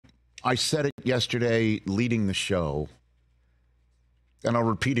I said it yesterday leading the show, and I'll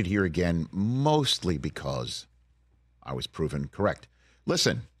repeat it here again, mostly because I was proven correct.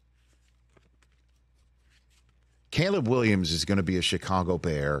 Listen, Caleb Williams is going to be a Chicago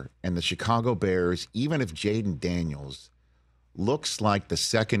Bear, and the Chicago Bears, even if Jaden Daniels looks like the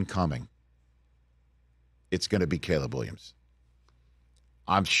second coming, it's going to be Caleb Williams.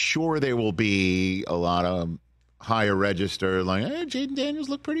 I'm sure there will be a lot of higher register, like, hey, Jaden Daniels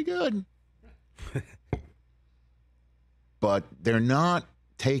looked pretty good. But they're not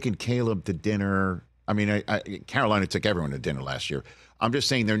taking Caleb to dinner. I mean, Carolina took everyone to dinner last year. I'm just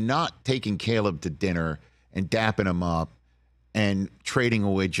saying they're not taking Caleb to dinner and dapping him up and trading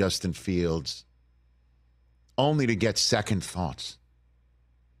away Justin Fields only to get second thoughts.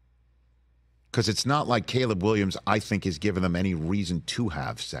 Because it's not like Caleb Williams, I think, is giving them any reason to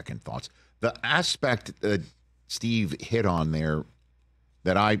have second thoughts. The aspect that Steve hit on there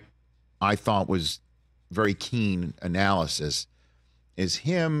that I thought was very keen analysis is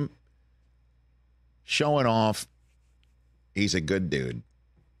him showing off he's a good dude.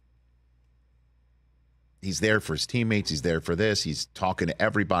 He's there for his teammates. He's there for this. He's talking to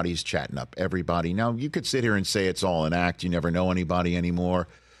everybody. He's chatting up everybody. Now, you could sit here and say it's all an act. You never know anybody anymore.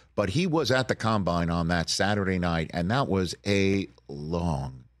 But he was at the Combine on that Saturday night, and that was a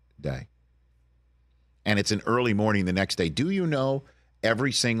long day. And it's an early morning the next day. Do you know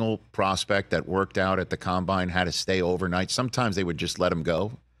every single prospect that worked out at the Combine had to stay overnight? Sometimes they would just let him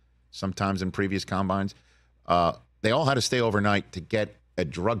go. Sometimes in previous Combines. They all had to stay overnight to get a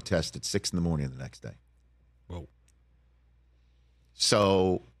drug test at 6 in the morning the next day. Whoa.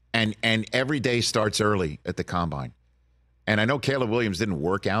 So, and every day starts early at the Combine. And I know Caleb Williams didn't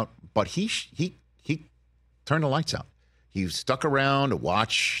work out, but he turned the lights out. He stuck around to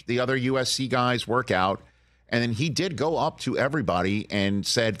watch the other USC guys work out, and then he did go up to everybody and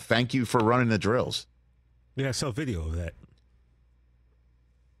said, thank you for running the drills. Yeah, I saw a video of that.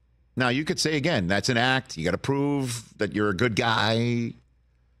 Now, you could say, again, that's an act. You got to prove that you're a good guy.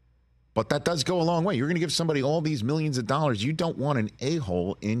 But that does go a long way. You're going to give somebody all these millions of dollars. You don't want an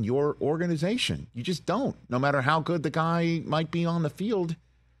a-hole in your organization. You just don't, no matter how good the guy might be on the field.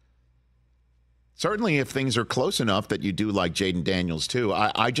 Certainly if things are close enough that you do like Jaden Daniels too.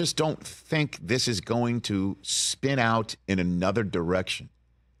 I just don't think this is going to spin out in another direction.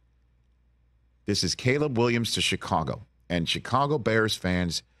 This is Caleb Williams to Chicago. And Chicago Bears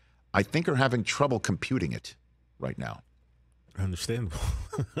fans, I think, are having trouble computing it right now. Understandable.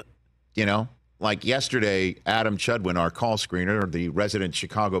 You know, like yesterday, Adam Chudwin, our call screener, the resident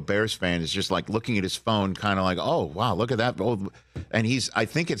Chicago Bears fan, is just like looking at his phone, kind of like, oh, wow, look at that. And I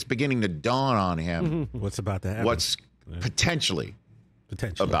think it's beginning to dawn on him. What's about to happen? What's potentially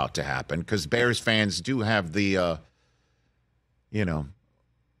about to happen. Because Bears fans do have the,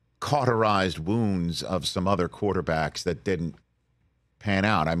 cauterized wounds of some other quarterbacks that didn't pan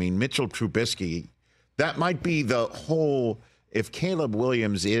out. I mean, Mitchell Trubisky, that might be the whole. If Caleb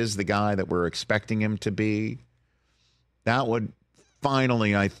Williams is the guy that we're expecting him to be, that would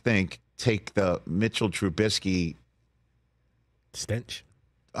finally, I think, take the Mitchell Trubisky stench.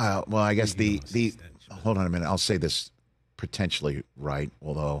 Well, I guess the hold on a minute. I'll say this potentially right,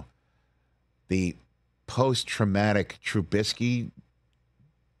 although the post-traumatic Trubisky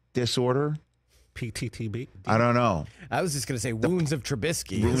disorder. PTTB? I don't know. I was just going to say wounds of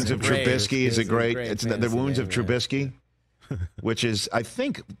Trubisky. Wounds of Trubisky is a great. It's the wounds of Trubisky. Which is, I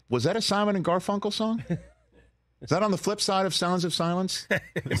think, was that a Simon and Garfunkel song? Is that on the flip side of Sounds of Silence?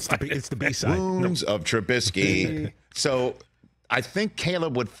 It's the B-side. Wounds of Trubisky. So I think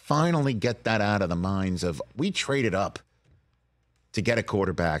Caleb would finally get that out of the minds of, we traded up to get a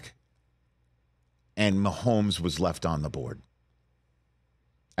quarterback, and Mahomes was left on the board.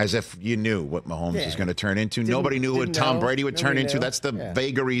 As if you knew what Mahomes was going to turn into. Nobody knew what Tom Brady would turn into. That's the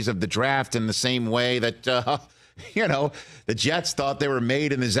vagaries of the draft, in the same way that... the Jets thought they were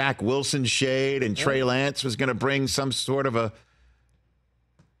made in the Zach Wilson shade, and Trey Lance was going to bring some sort of a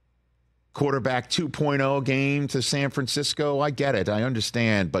quarterback 2.0 game to San Francisco. I get it. I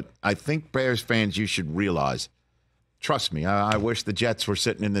understand. But I think Bears fans, you should realize, trust me, I wish the Jets were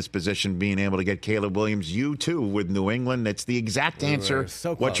sitting in this position, being able to get Caleb Williams. You, too, with New England. It's the exact answer,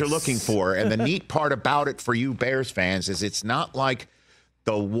 what you're looking for. And the neat part about it for you Bears fans is it's not like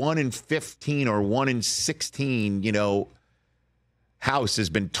the 1 in 15 or 1 in 16, house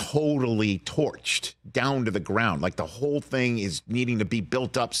has been totally torched down to the ground. Like the whole thing is needing to be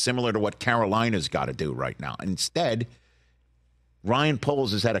built up, similar to what Carolina's got to do right now. Instead, Ryan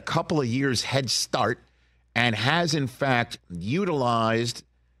Poles has had a couple of years head start and has, in fact, utilized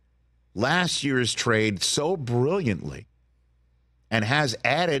last year's trade so brilliantly and has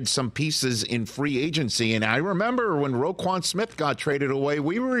added some pieces in free agency. And I remember when Roquan Smith got traded away,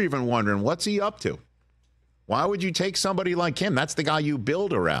 we were even wondering, what's he up to? Why would you take somebody like him? That's the guy you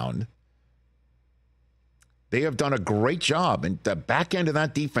build around. They have done a great job, and the back end of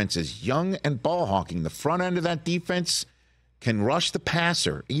that defense is young and ball hawking. The front end of that defense can rush the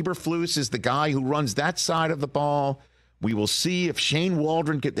passer. Eberflus is the guy who runs that side of the ball. We will see if Shane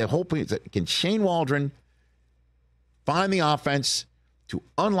Waldron can Shane Waldron find the offense to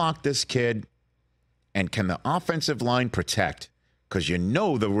unlock this kid, and can the offensive line protect? Because you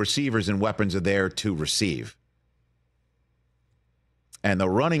know the receivers and weapons are there to receive. And the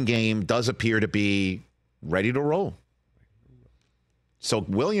running game does appear to be ready to roll. So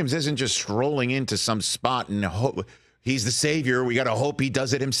Williams isn't just strolling into some spot and hope he's the savior. We got to hope he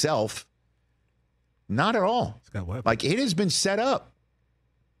does it himself. Not at all. Like, it has been set up.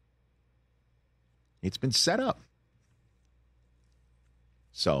 It's been set up.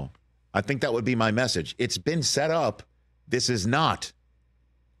 So I think that would be my message. It's been set up. This is not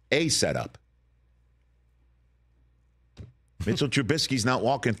a setup. Mitchell Trubisky's not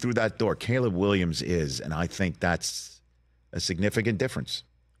walking through that door. Caleb Williams is, and I think that's a significant difference.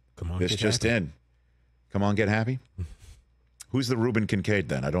 Come on, this just happy. In. Come on, get happy. Who's the Ruben Kincaid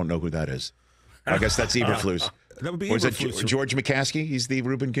then? I don't know who that is. I guess that's Eberflus. That would be or is it George McCaskey? He's the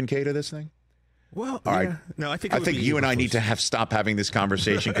Ruben Kincaid of this thing? Well, all right. Yeah. No, I think you and I need to stop having this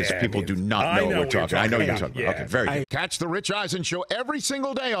conversation because people do not know what we're talking about. I know you're talking about. Okay, very good. Catch the Rich Eisen Show every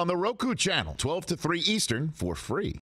single day on the Roku channel, 12 to 3 Eastern, for free.